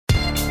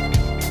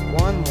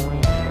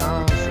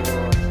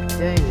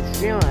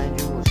steam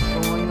engine was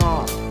showing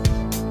off.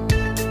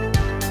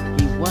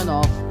 He went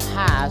off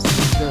past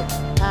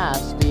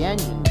the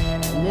engine,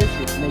 and this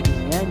was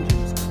making the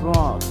engines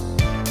cross.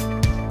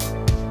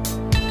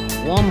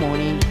 One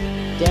morning,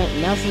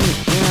 Nelson's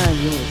steam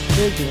engine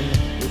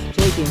was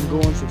taken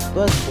going to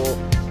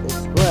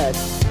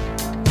Express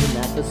to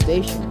Napa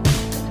Station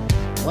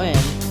when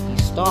he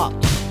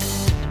stopped.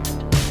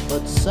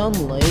 But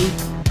suddenly,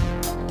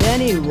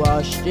 Denny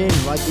rushed in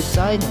right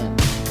beside him.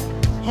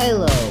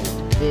 Hello,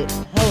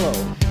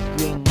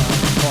 doing my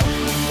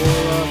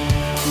Coca-Cola,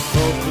 he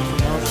boasted to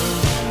Nelson.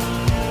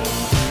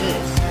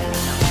 This is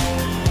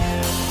Nelson.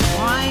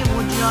 Why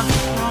would you have to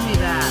tell me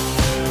that?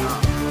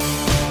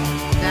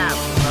 That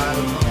was out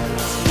of my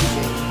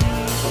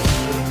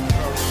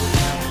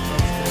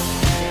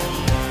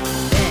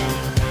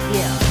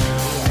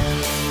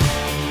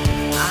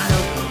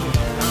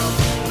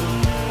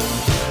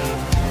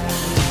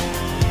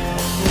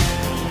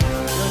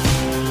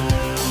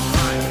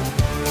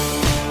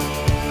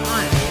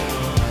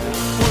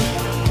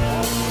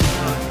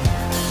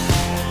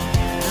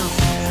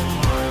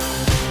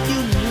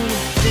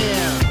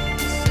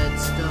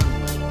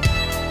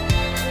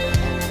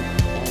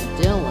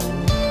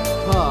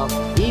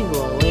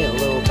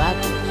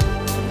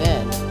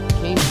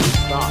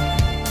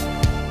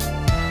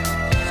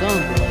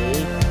Suddenly,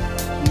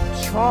 he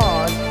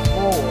charged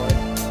forward,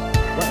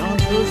 went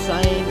onto the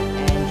side,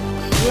 and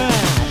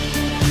crashed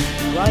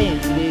right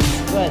into the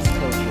express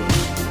coaches.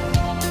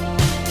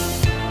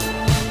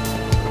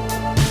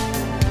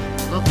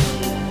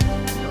 Luckily,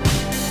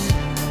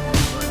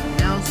 but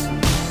Nelson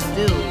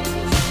still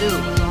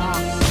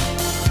lost.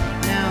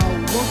 Now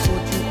look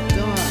what you've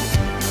done.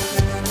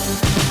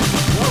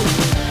 What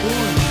we're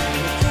doing,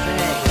 it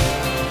said.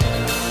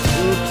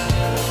 Oops.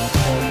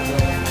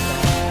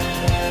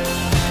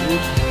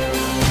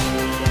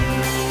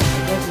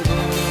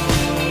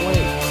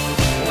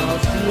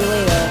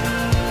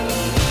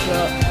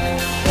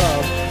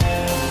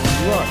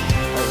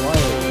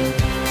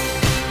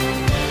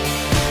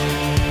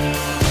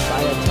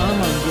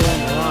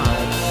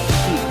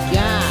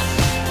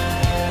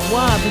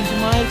 What happened to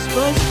my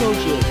express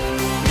coaches?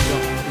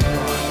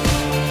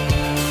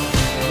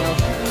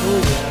 Nelson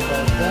told him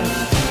about Denny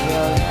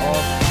carrying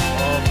off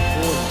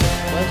Gordon's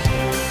express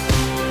coaches.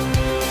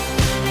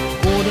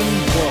 Gordon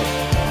was.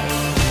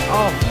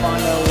 I'll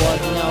find out what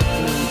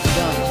Nelson has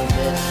done to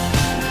this,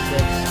 he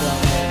said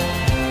sternly,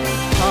 and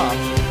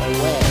puffed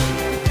away.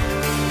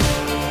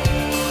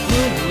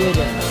 Good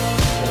riddance,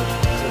 said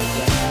Denny.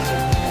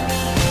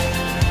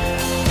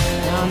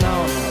 No,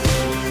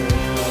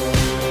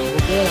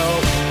 we'll get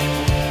out.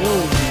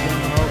 We'll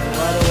begin hope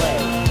right away.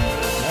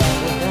 And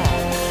with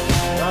that,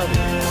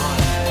 started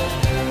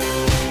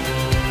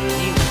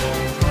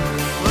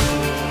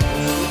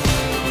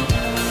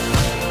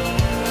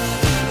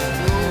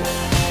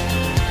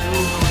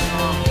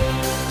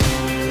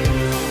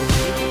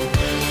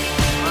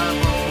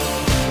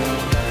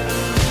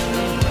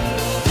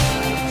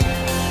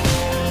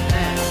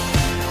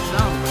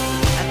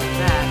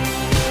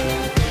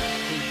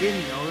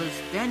didn't notice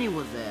Denny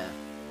was there.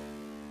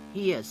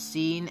 He had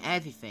seen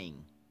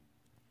everything.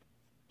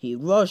 He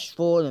rushed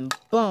forward and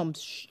bumped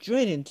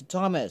straight into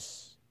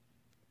Thomas.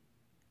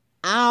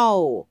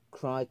 Ow!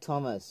 Cried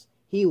Thomas.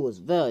 He was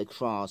very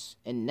cross,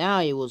 and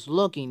now he was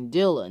looking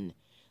Dylan.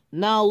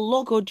 Now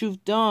look what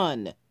you've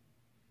done.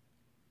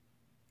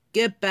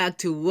 Get back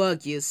to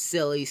work, you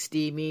silly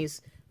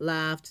steamies,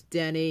 laughed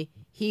Denny.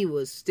 He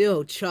was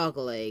still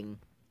chuckling.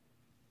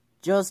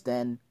 Just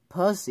then,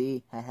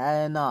 Percy had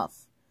had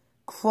enough.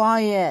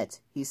 Quiet,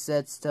 he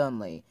said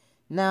sternly.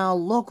 Now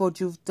look what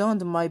you've done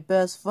to my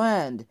best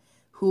friend,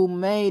 who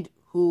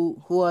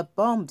had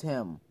bumped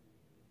him.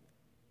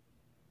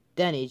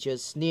 Denny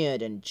just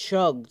sneered and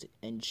chugged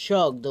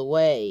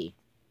away.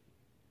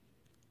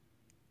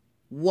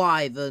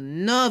 Why, the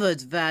nerve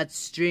of that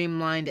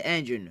streamlined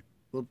engine,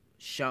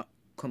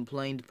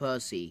 complained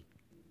Percy.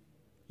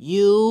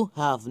 You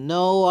have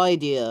no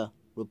idea,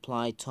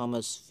 replied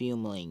Thomas,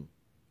 fuming.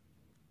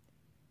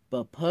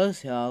 But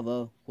Percy,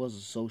 however,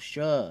 wasn't so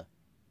sure.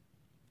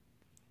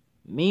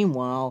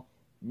 Meanwhile,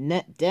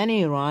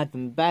 Denny arrived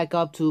and back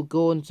up to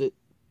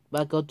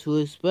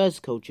express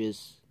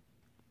coaches,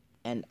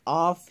 and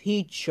off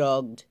he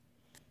chugged.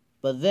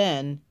 But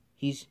then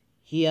he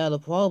had a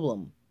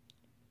problem.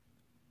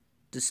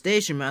 The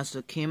station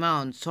master came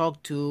out and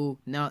talked to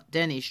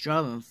Denny's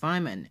driver and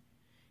fireman.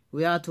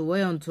 We had to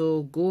wait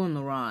until Gordon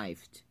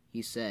arrived,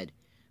 he said.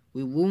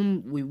 We'll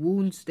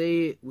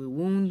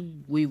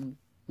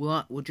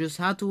just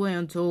have to wait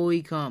until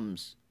he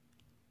comes.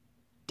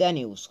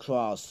 Denny was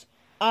cross.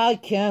 I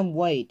can't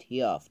wait, he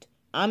huffed.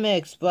 I'm an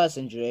express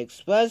engine.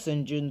 Express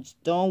engines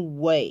don't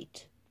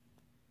wait.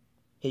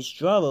 His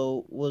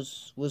driver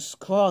was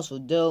cross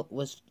with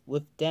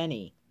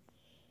Denny.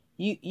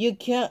 You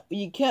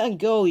can't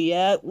go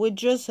yet. We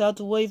just have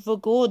to wait for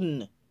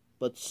Gordon.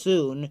 But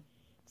soon,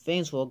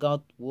 things were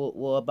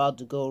about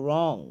to go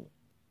wrong.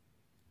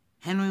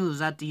 Henry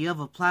was at the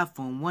other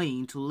platform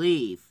waiting to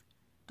leave.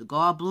 The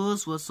guard blew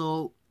his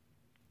whistle,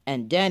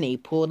 and Denny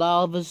pulled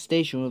out of the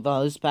station with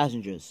all his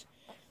passengers.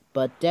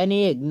 But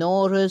Denny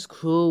ignored his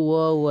crew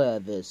were aware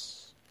of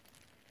this.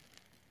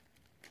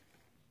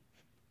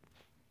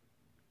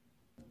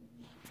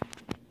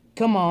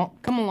 Come on,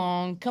 come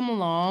along, come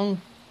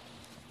along.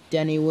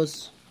 Denny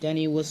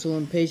whistled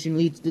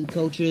impatiently to the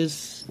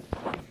coaches.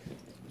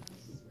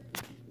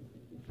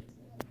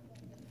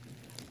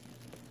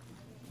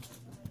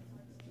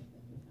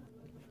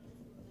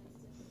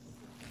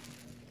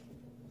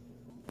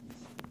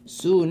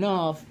 Soon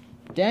enough,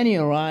 Denny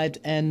arrived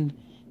and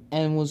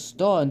was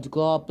starting to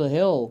go up the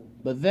hill,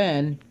 but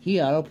then he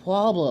had a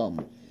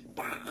problem.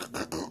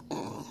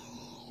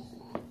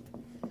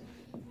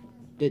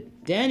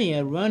 Denny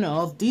had run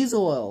out of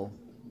diesel oil.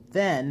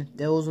 Then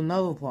there was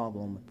another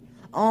problem.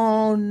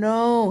 "Oh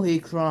no," he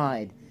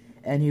cried,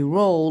 and he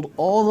rolled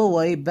all the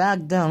way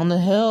back down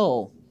the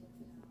hill.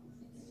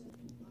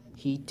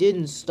 He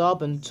didn't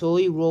stop until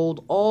he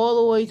rolled all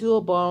the way to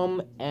the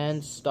bottom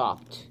and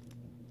stopped.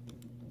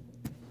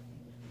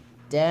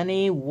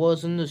 Denny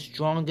wasn't the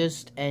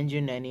strongest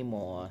engine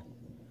anymore.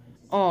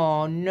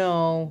 "Oh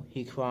no,"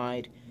 he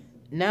cried.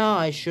 "Now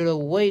I should have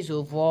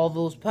waited for all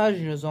those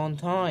passengers on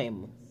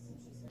time."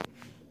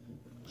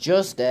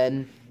 Just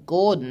then,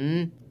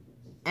 Gordon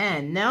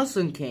and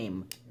Nelson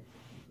came.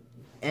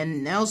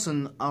 And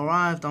Nelson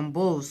arrived on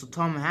board with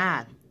Tom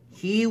Hat.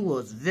 He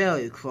was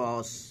very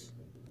cross.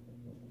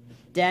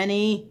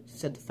 "Denny,"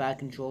 said the Fat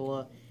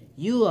Controller,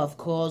 "you have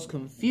caused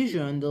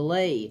confusion and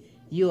delay.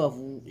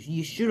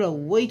 You should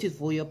have waited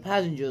for your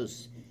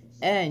passengers,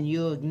 and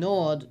you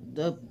ignored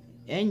the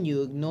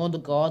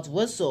guard's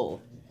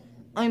whistle."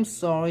 "I'm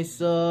sorry,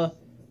 sir,"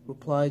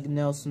 replied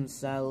Nelson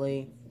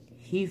sadly.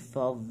 He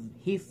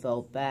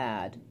felt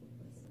bad.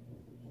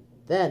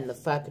 Then the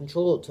Fat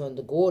Controller turned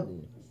to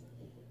Gordon.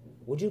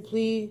 Would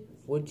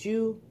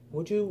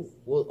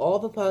all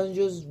the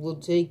passengers will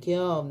take care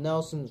of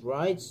Nelson's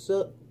rights,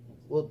 sir?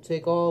 Will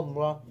take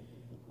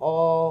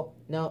all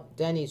now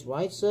Denny's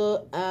right,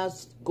 sir?"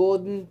 asked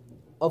Gordon.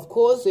 "Of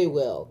course they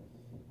will,"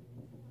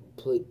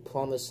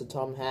 promised the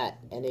Tom Hat,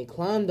 and he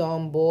climbed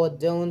on board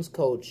Dylan's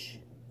coach.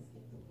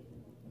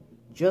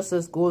 Just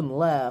as Gordon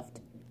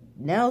left,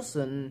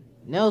 Nelson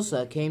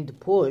came to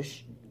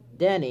push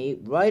Denny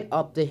right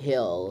up the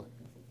hill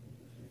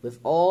with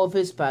all of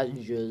his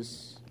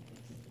passengers.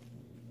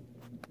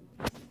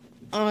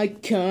 "I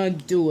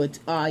can't do it,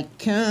 I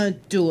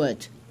can't do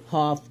it,"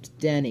 huffed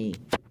Denny.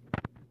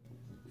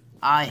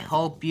 "I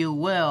hope you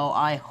will,"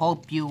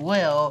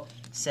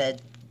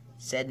 said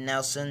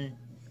Nelson.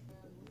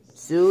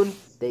 Soon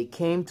they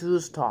came to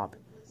the stop,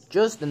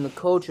 just then the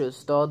coaches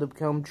started to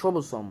become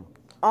troublesome.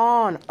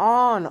 On,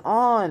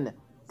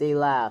 they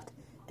laughed,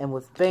 and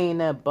with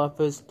bayonet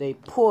buffers they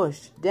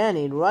pushed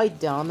Denny right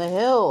down the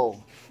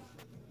hill.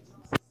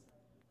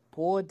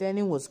 Poor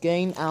Denny was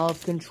getting out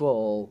of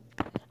control.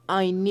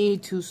 I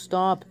need to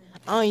stop,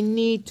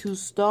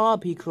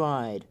 he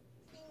cried.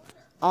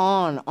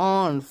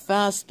 On,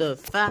 faster,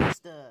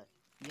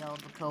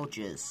 yelled the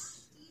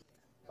coaches.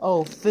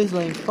 "Oh,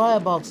 fizzling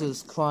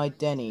fireboxes," cried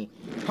Denny.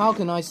 "How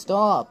can I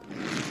stop?"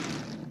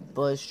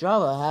 But his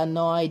driver had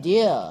no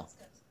idea.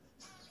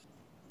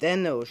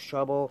 Then there was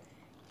trouble.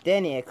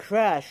 Denny had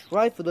crashed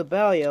right through the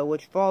barrier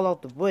which fell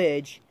off the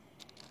bridge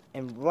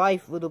and right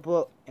through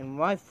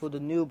the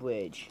new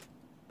bridge.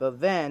 But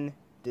then,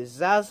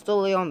 disaster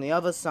lay on the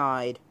other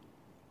side.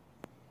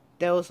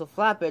 There was a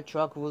flatbed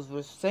truck was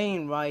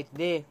sitting right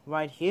here,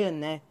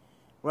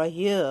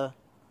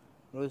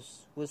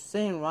 was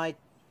sitting right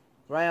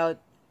out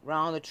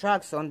around the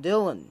tracks on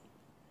Dylan.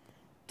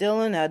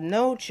 Dylan had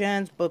no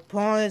chance but put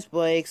on his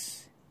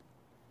brakes.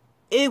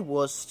 It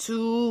was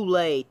too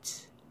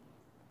late.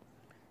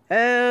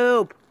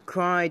 "Help!"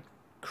 cried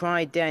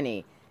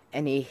Denny,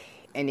 and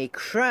he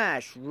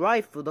crashed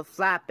right through the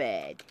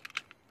flatbed,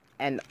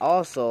 and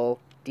also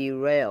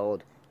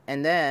derailed.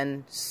 And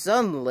then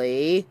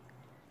suddenly,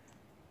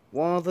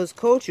 one of his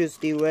coaches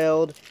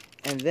derailed,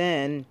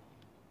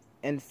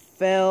 and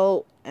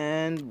fell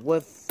and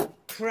with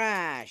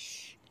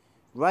crash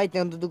right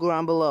down to the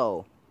ground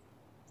below.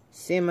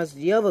 Same as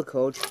the other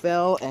coach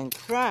fell and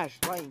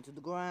crashed right into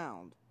the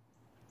ground.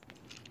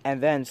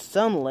 And then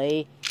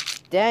suddenly,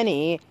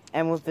 Denny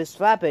and with his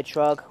flatbed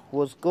truck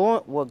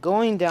were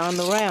going down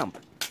the ramp.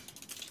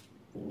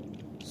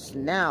 So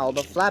now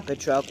the flatbed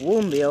truck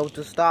wouldn't be able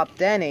to stop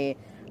Denny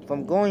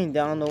from going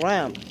down the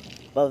ramp.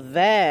 But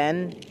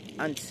then,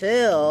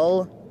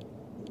 until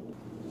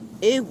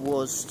it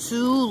was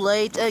too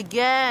late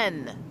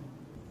again.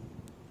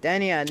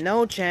 Denny had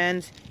no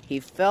chance. He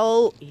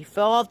fell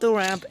off the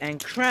ramp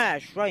and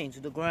crashed right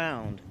into the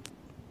ground.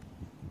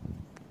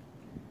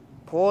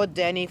 Poor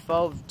Denny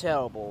felt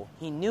terrible.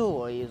 He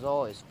knew it was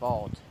all his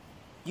fault.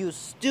 "You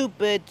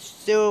stupid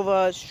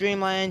silver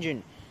streamline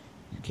engine,"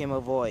 came a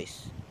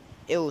voice.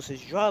 It was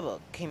his driver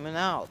coming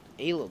out.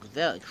 He looked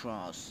very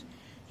cross.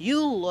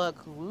 You were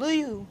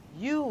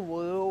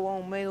the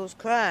one who made us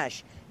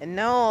crash, and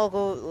now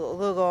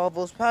look at all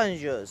those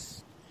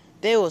passengers.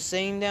 They were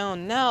sitting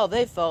down now.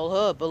 They felt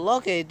hurt, but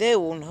luckily they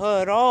weren't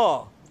hurt at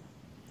all."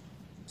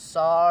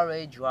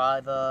 Sorry,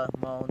 driver,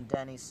 moaned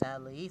Denny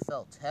sadly. He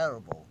felt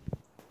terrible.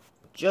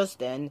 Just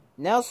then,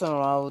 Nelson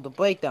arrived with the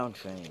breakdown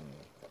train.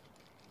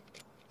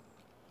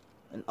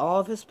 And all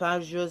of his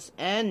passengers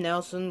and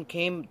Nelson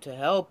came to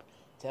help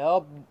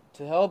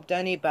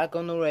Denny back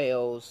on the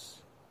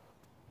rails.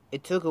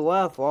 It took a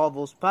while for all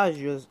those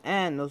passengers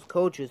and those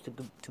coaches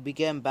to be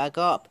getting back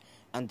up,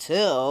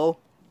 until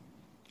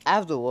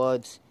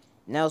afterwards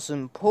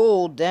Nelson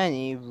pulled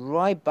Denny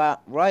right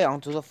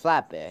onto the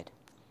flatbed.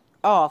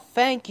 "Oh,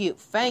 thank you,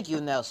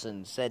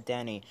 Nelson," said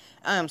Denny.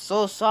 "I am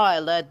so sorry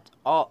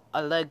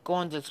I let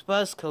Gorn's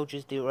Express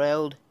coaches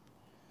derailed."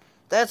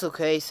 "That's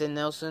okay," said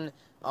Nelson.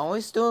 "Are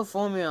we still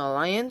forming an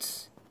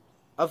alliance?"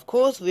 "Of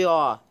course we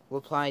are,"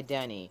 replied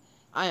Denny.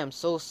 "I am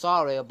so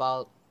sorry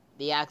about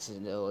the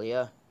accident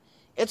earlier."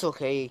 It's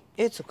okay,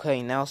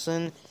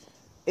 Nelson."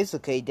 "It's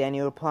okay,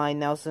 Denny," replied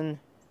Nelson.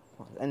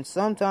 "And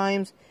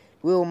sometimes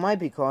we might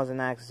be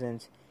causing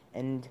accidents,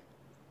 and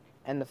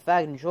the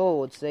Fat Controller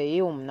would say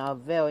he was not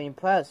very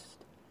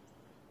impressed."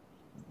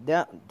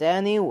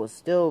 Danny was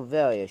still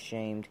very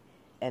ashamed,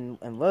 and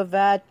with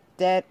that,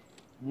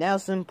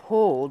 Nelson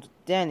pulled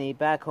Danny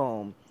back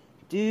home.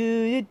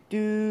 Do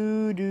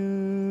do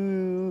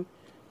do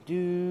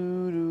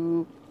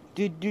do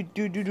do do do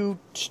do do do.